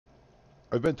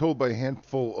I've been told by a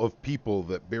handful of people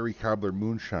that Berry Cobbler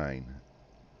Moonshine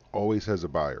always has a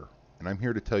buyer. And I'm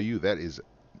here to tell you that is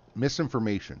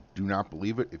misinformation. Do not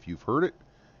believe it. If you've heard it,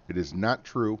 it is not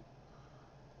true.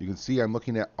 You can see I'm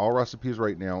looking at all recipes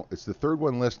right now. It's the third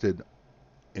one listed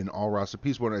in all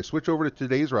recipes. When I switch over to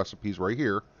today's recipes right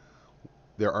here,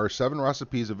 there are 7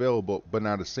 recipes available, but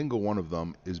not a single one of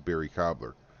them is Berry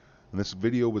Cobbler. And this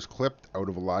video was clipped out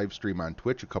of a live stream on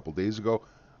Twitch a couple days ago.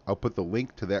 I'll put the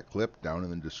link to that clip down in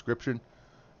the description.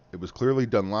 It was clearly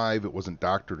done live. It wasn't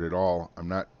doctored at all. I'm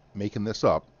not making this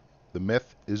up. The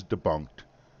myth is debunked.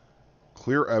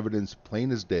 Clear evidence,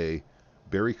 plain as day.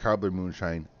 Berry Cobbler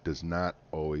Moonshine does not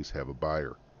always have a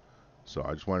buyer. So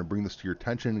I just want to bring this to your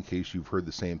attention in case you've heard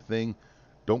the same thing.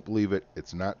 Don't believe it.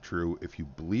 It's not true. If you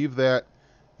believe that,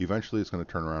 eventually it's going to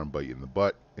turn around and bite you in the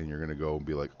butt, and you're going to go and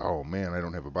be like, oh man, I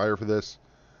don't have a buyer for this,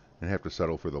 and have to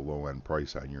settle for the low end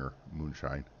price on your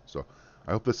moonshine. So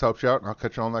I hope this helps you out, and I'll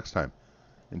catch you all next time.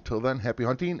 Until then, happy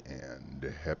hunting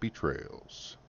and happy trails.